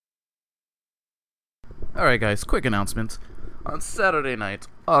Alright guys, quick announcement. On Saturday night,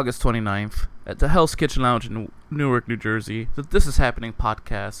 August 29th, at the Hell's Kitchen Lounge in Newark, New Jersey, the This Is Happening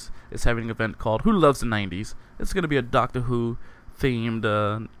podcast is having an event called Who Loves the 90s? It's going to be a Doctor Who themed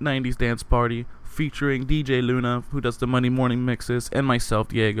 90s dance party featuring DJ Luna, who does the Monday morning mixes, and myself,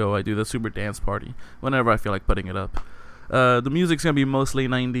 Diego. I do the super dance party whenever I feel like putting it up. The music's going to be mostly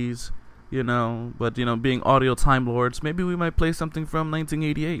 90s, but being audio time lords, maybe we might play something from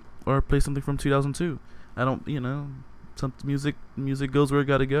 1988 or play something from 2002. Some music goes where it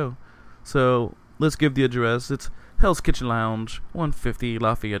gotta go. So let's give the address. It's Hell's Kitchen Lounge, 150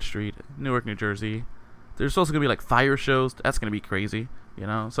 Lafayette Street, Newark, New Jersey. There's also gonna be like fire shows. That's gonna be crazy.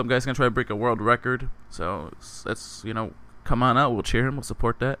 Some guy's gonna try to break a world record. So let's come on out. We'll cheer him. We'll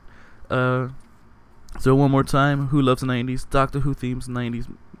support that. So one more time, Who Loves the 90s? Doctor Who themes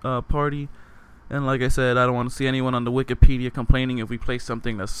 90s party. And like I said, I don't want to see anyone on the Wikipedia complaining if we play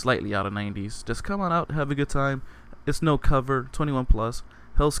something that's slightly out of 90s. Just come on out, have a good time. It's no cover, 21 plus.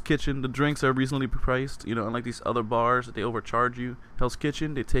 Hell's Kitchen, the drinks are reasonably priced. Unlike these other bars that they overcharge you. Hell's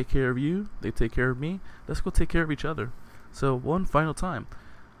Kitchen, they take care of you. They take care of me. Let's go take care of each other. So one final time.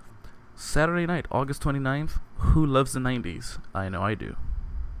 Saturday night, August 29th. Who loves the 90s? I know I do.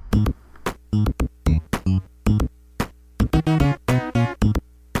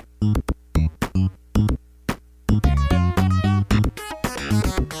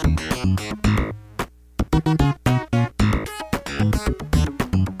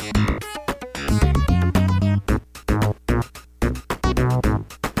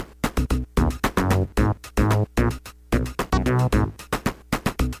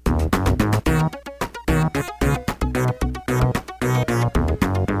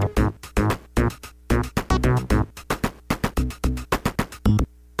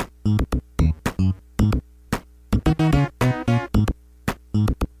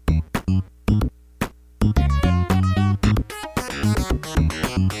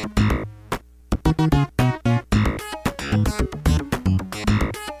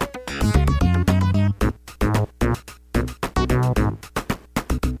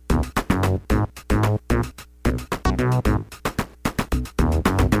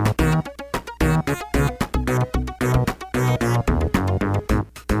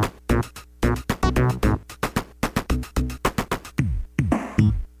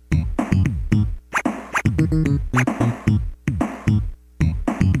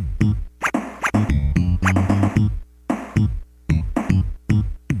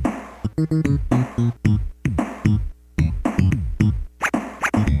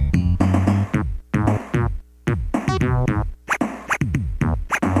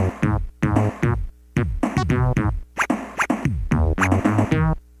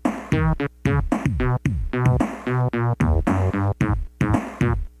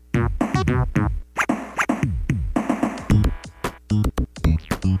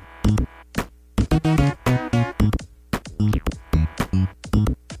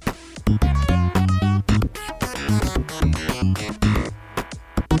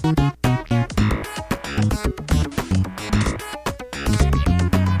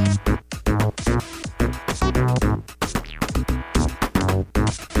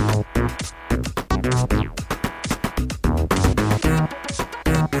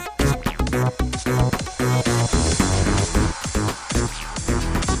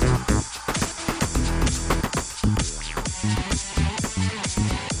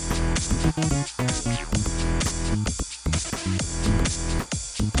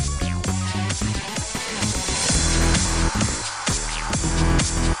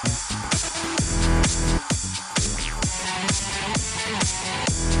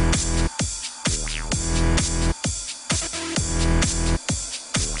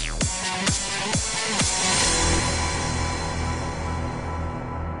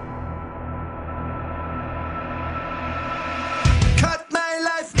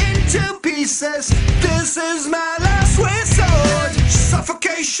 This is my last resort.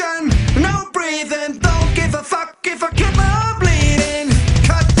 Suffocation, no breathing. Don't give a fuck if I keep on bleeding.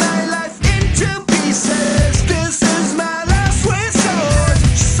 Cut my life into pieces. This is my last resort.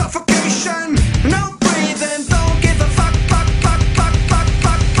 Suffocation, no breathing. Don't give a fuck if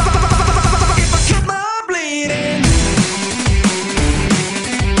I keep on bleeding.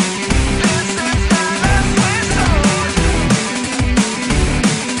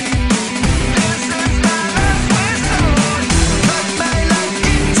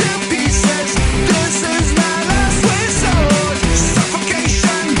 This is my last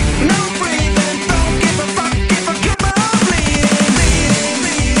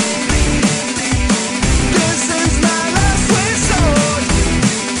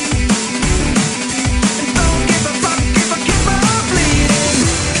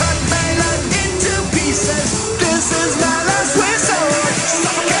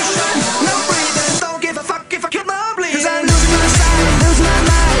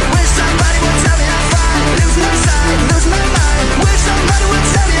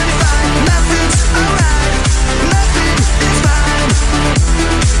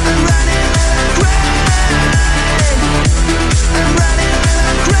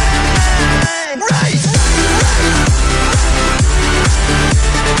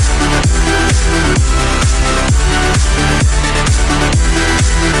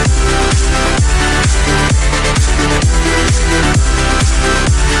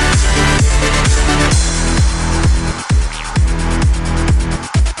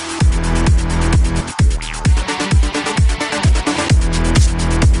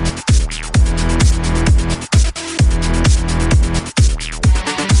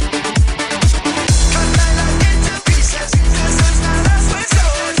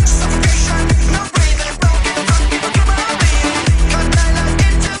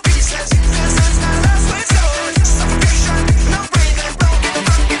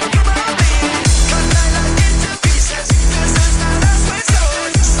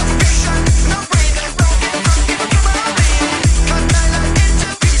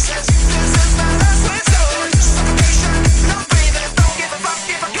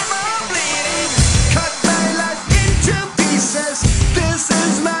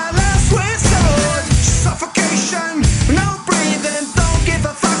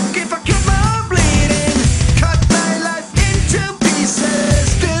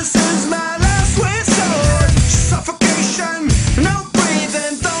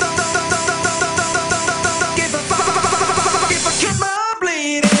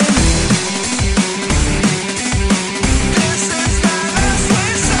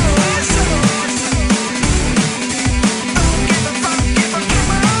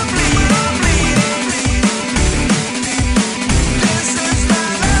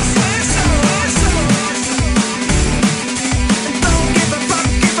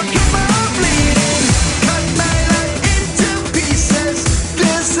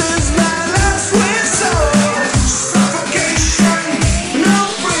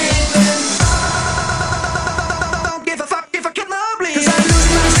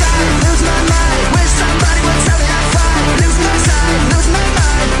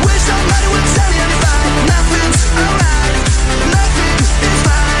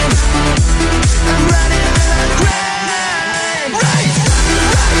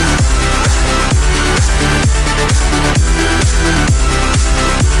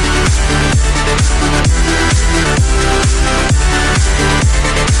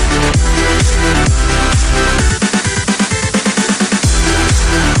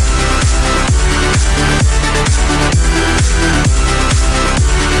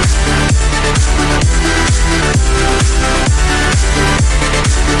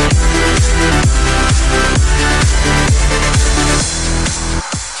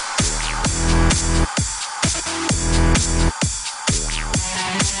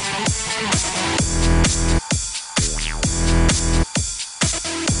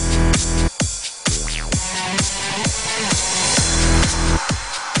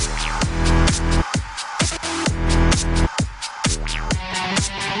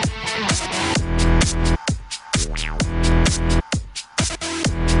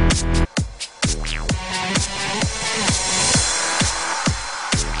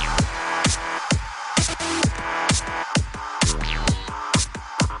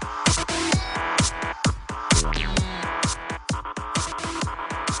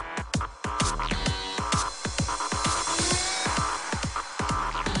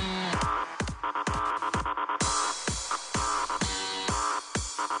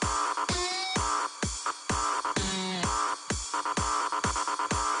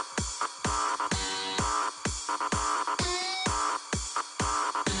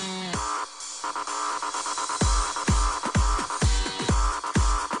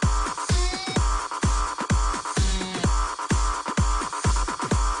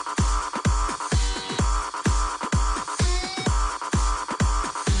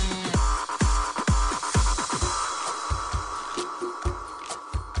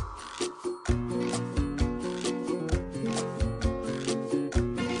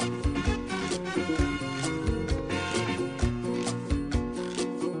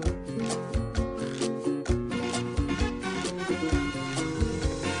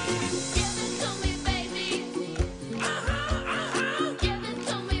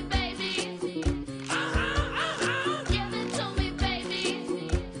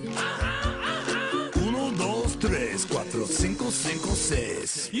 3, 4, 5, 5,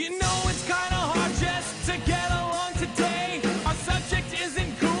 6. You know it's kinda hard just to get along today. Our subject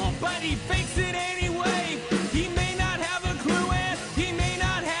isn't cool, but he fakes it anyway. He may not have a clue and he may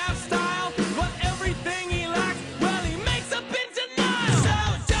not have style, but everything he lacks, well, he makes up in denial. So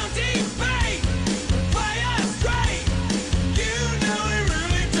don't debate, play us straight. You know he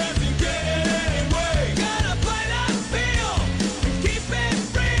really doesn't get it anyway. Gotta play the field and keep it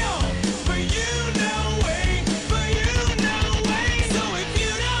real. For you know way, for you know way. So if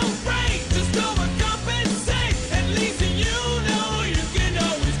you don't break, just overcompensate. At least you know you can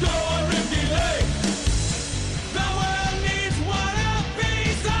always go on empty leg. The world needs one of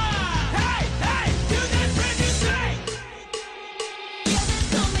these. Hey, hey, do that friend you say. Give it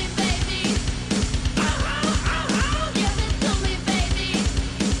to me, baby. Give it to me, baby.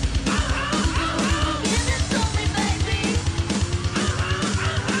 Give it to me, baby.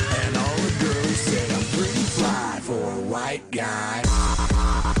 And all the girls say I'm pretty fly for a white guy.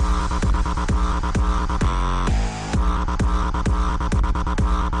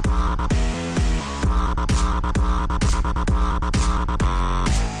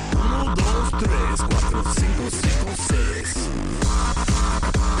 Uno, dos, tres, cuatro, cinco, cinco, seis.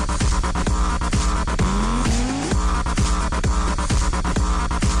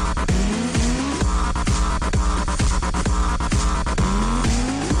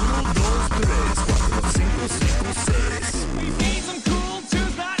 Uno, dos, tres, cuatro, cinco, cinco, seis. We need some cool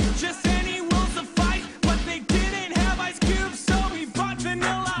tunes, not just any rules to fight. But they didn't have Ice Cube, so he bought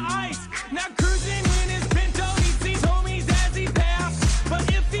Vanilla Ice. Now cruising in his Pinto, he sees homies as he passed. But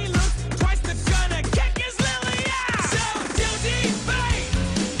if he looks twice, they're gonna kick his lily ass. So don't debate,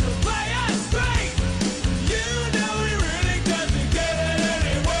 play us straight. You know he really doesn't get it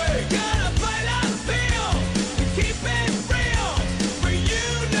anyway. Gotta play the field and keep it real. For you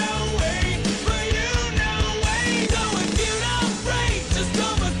know way, for you know way. So if you don't break, just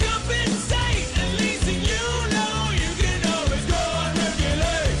overcompensate. At least you know you can always go on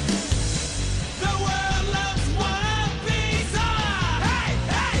regulate. The world loves one of these. Hey,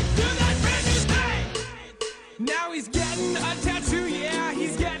 hey, do that brand new thing. Now he's getting a tattoo, yeah,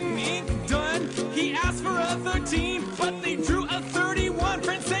 he's getting ink done. He asked for a 13, but they drew a 31.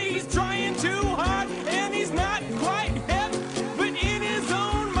 Friends say he's trying too hard, and he's not quite hip. But in his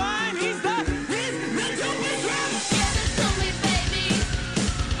own mind, he's the dopest rap. Give it to me, baby.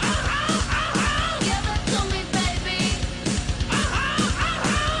 Give it to me, baby.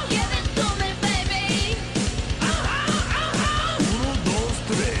 Give it to me, baby. Uno, dos,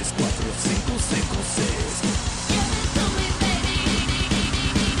 tres, cuatro, cinco, cinco, seis. Give it to me, baby.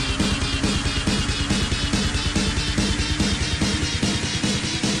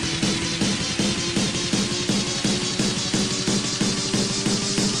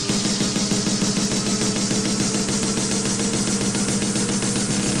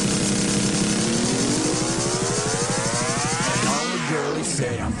 And all the girlies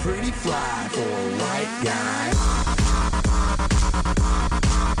say I'm pretty fly for a white guy.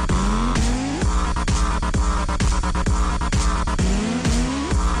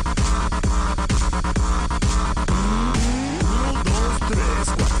 Uno, dos, tres,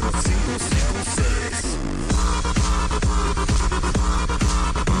 cuatro, cinco, cinco, seis.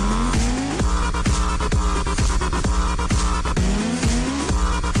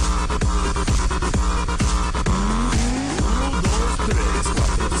 Uno, dos, tres,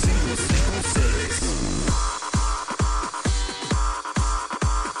 cuatro, cinco, cinco, seis.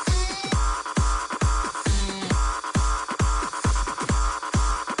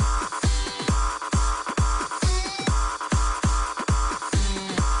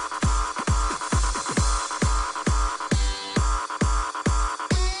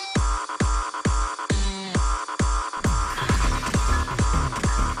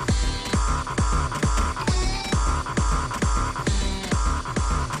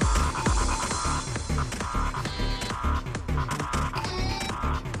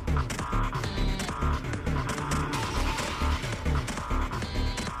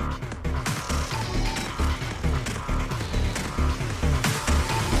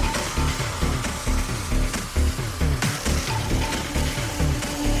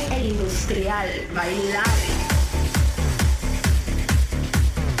 El industrial bailar.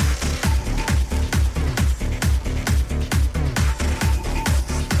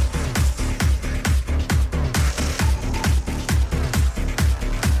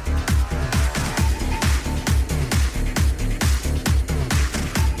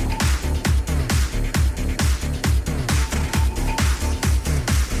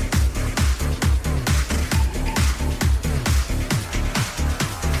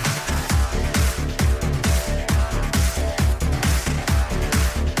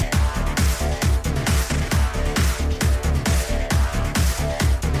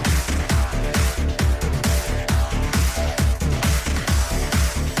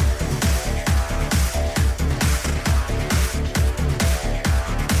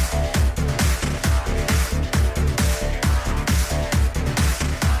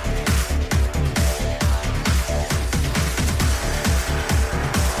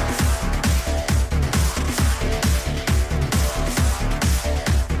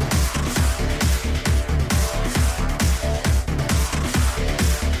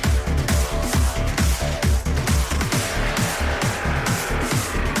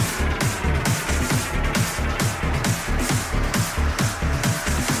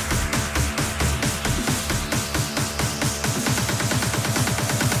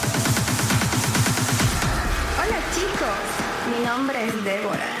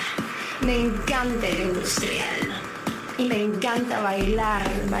 Me encanta el industrial. Y me encanta bailar,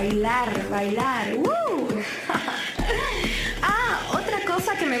 bailar, bailar. Otra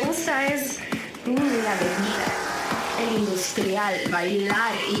cosa que me gusta es la bebida. El industrial,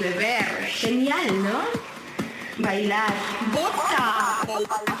 bailar y beber. Genial, ¿no? Bailar. ¡Vodka!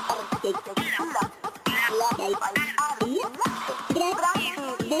 Vodka.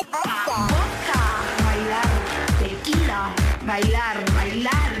 Bailar. Tequila. Bailar,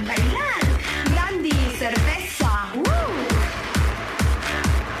 bailar, bailar. Brandy, cerveza.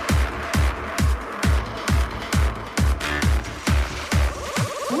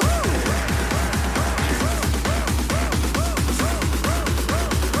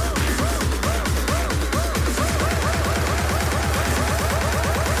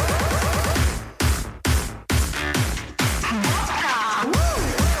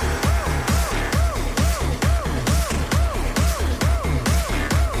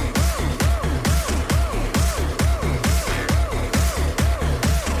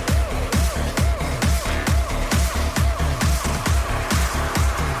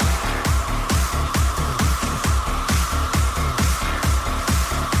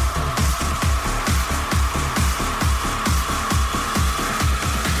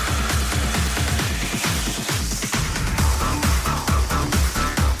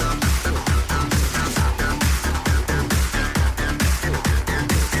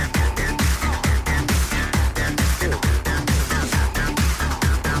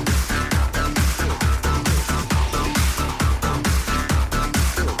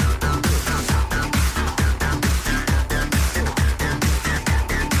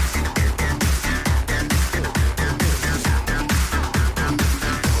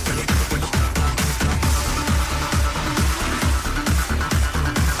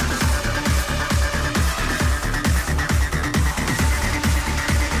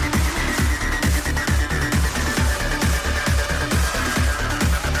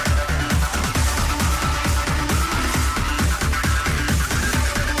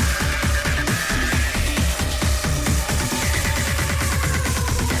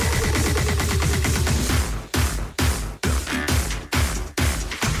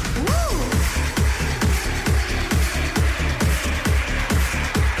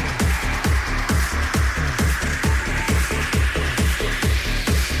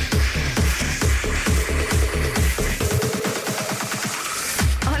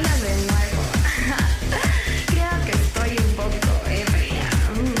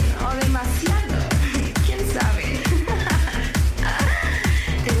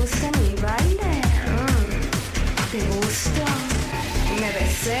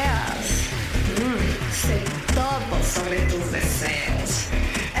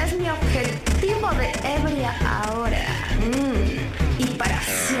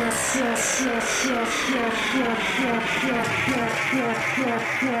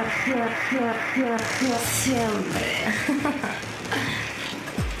 Siempre.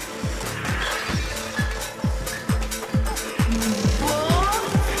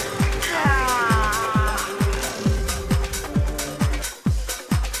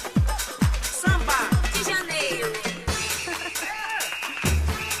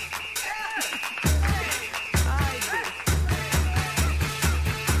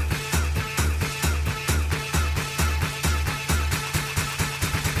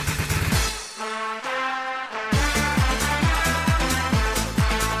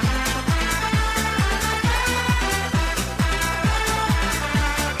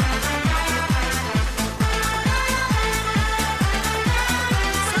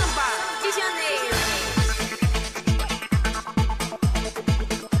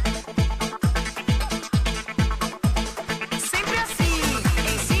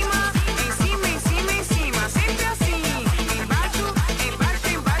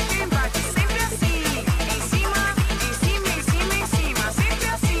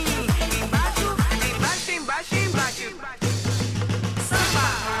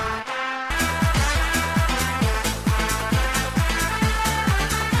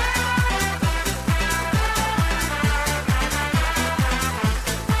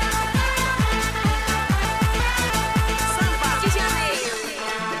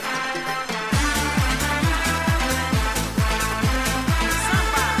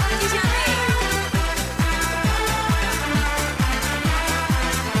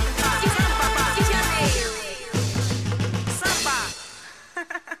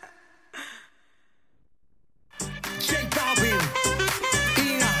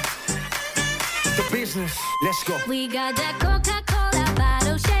 Let's go. We got that Coca-Cola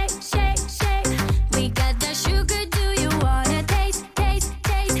bottle, shake, shake, shake. We got that sugar, do you wanna taste, taste,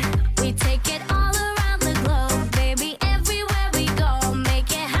 taste? We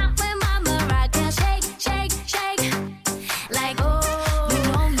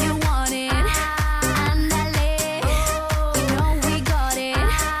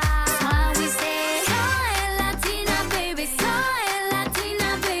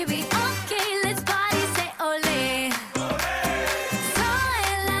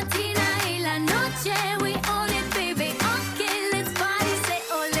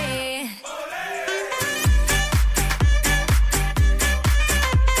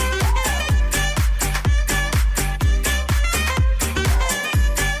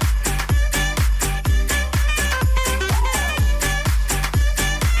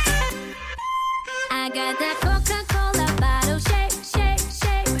got that Coca-Cola bottle, shake, shake,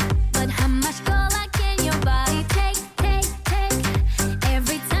 shake. But how much cola can your body take, take, take?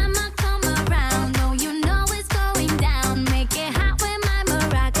 Every time I come around, oh, you know it's going down. Make it hot with my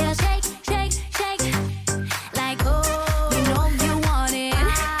maraca, shake, shake, shake. Like, oh, you know you want it.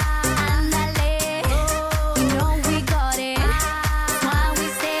 Andale, you know we got it. That's why we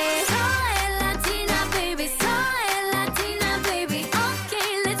say, soy Latina, baby, soy Latina, baby. Okay,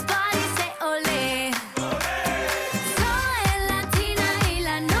 let's party, say ole. Soy Latina y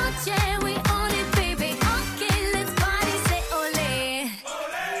la noche, we own it, baby. Okay, let's party, say ole.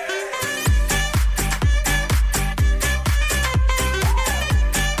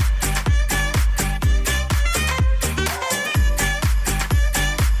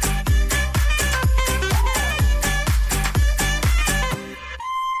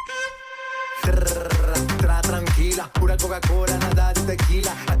 Tra tranquila, pura Coca-Cola, nada de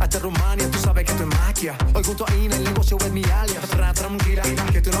tequila. Hasta Rumania, tú sabes que esto es magia. Hoy junto a Ina, el negocio es mi alias. Tra tranquila,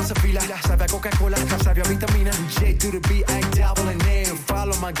 que tú no haces fila. Sabe a Coca-Cola, sabe a vitamina. J to the B, I double N.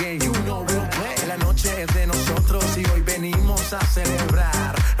 Follow my game, you know we'll play. La noche es de nosotros y hoy venimos a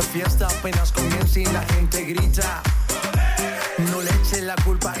celebrar. La fiesta apenas comienza y la gente grita. No le eches la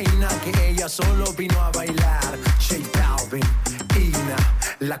culpa a Ina, que ella solo vino a bailar. J Balvin, Ina,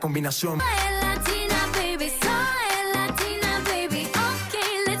 la combinación. Soy Latina, baby, soy Latina, baby.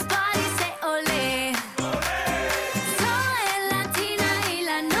 Okay, let's party, say ole. Soy Latina y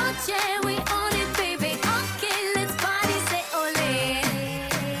la noche, we own it, baby. Okay, let's party, say ole.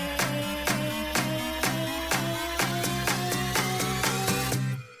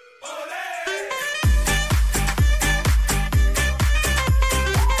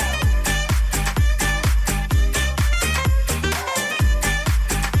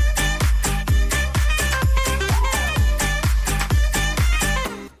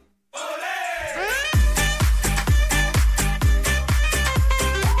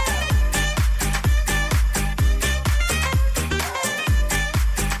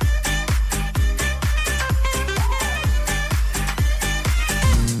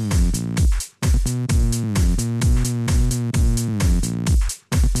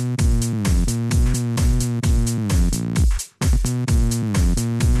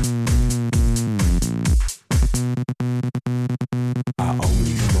 I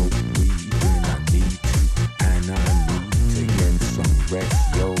only smoke weed when I need to, and I need to get some rest.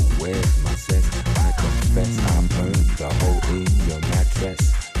 Yo, where's my sex? I confess I burned the hole in your mattress.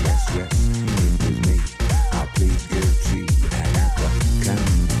 Yes, yes, it was me. I plead guilty, and at the count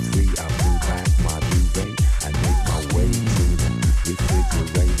of three, I pull back my duvet and make my way to the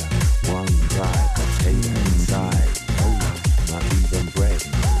refrigerator. One dry potato inside, no, not even bread.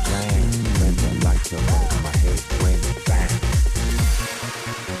 Jam, when the lights are on, my head went bang.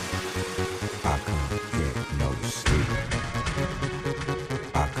 I can't get no sleep.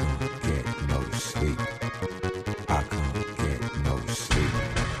 I can't get no sleep. I can't get no sleep.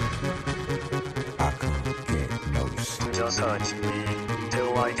 I can't get no sleep. Just touch me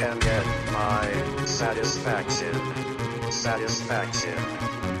till I can get my satisfaction. Satisfaction.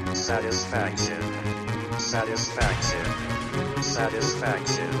 Satisfaction. Satisfaction.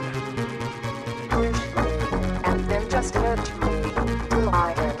 Satisfaction. Push me and then just hurt me till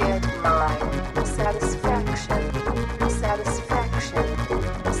I get my satisfaction, satisfaction,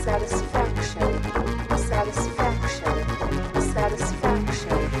 satisfaction, satisfaction,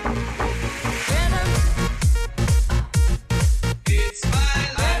 satisfaction. It's my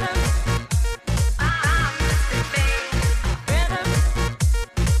life.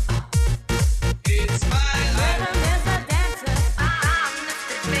 It's my life.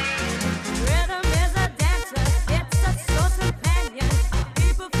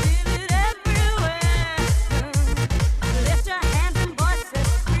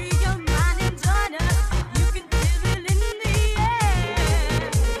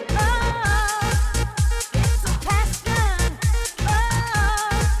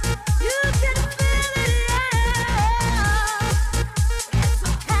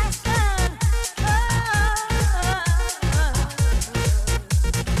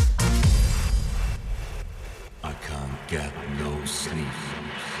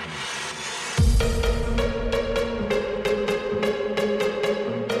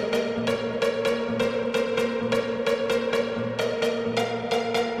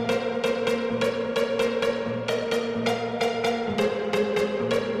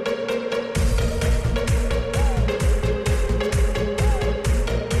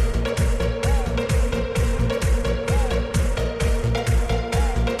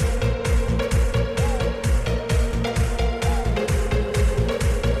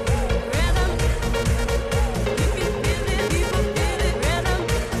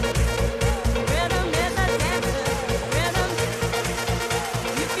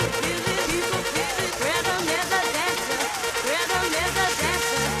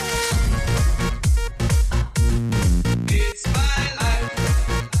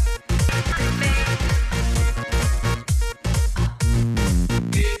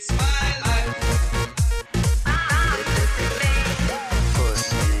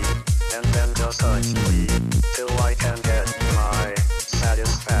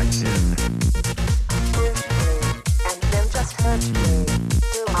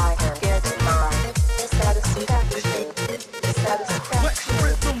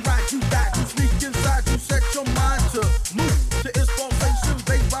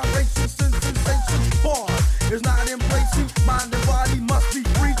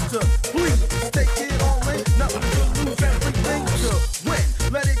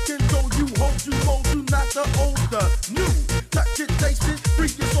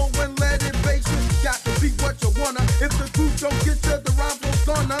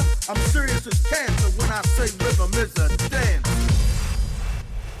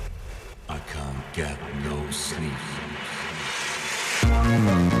 get no sleep.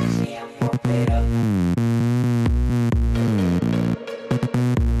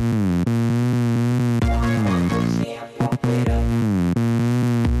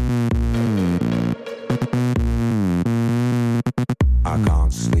 I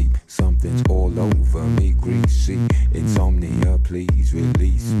can't sleep, something's all over me, greasy. Insomnia, please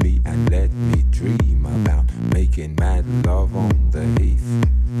release me and let me dream about making mad love on the heath.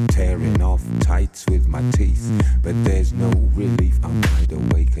 Tearing off tights with my teeth, but there's no relief. I'm wide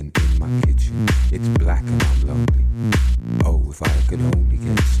awake and in my kitchen, it's black and I'm lonely. Oh, if I could only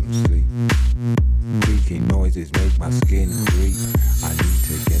get some sleep. Creaking noises make my skin creep. I need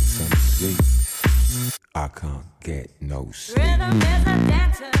to get some sleep. I can't get no sleep. Rhythm is a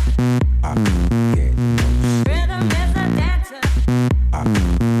dancer. I can't get no sleep.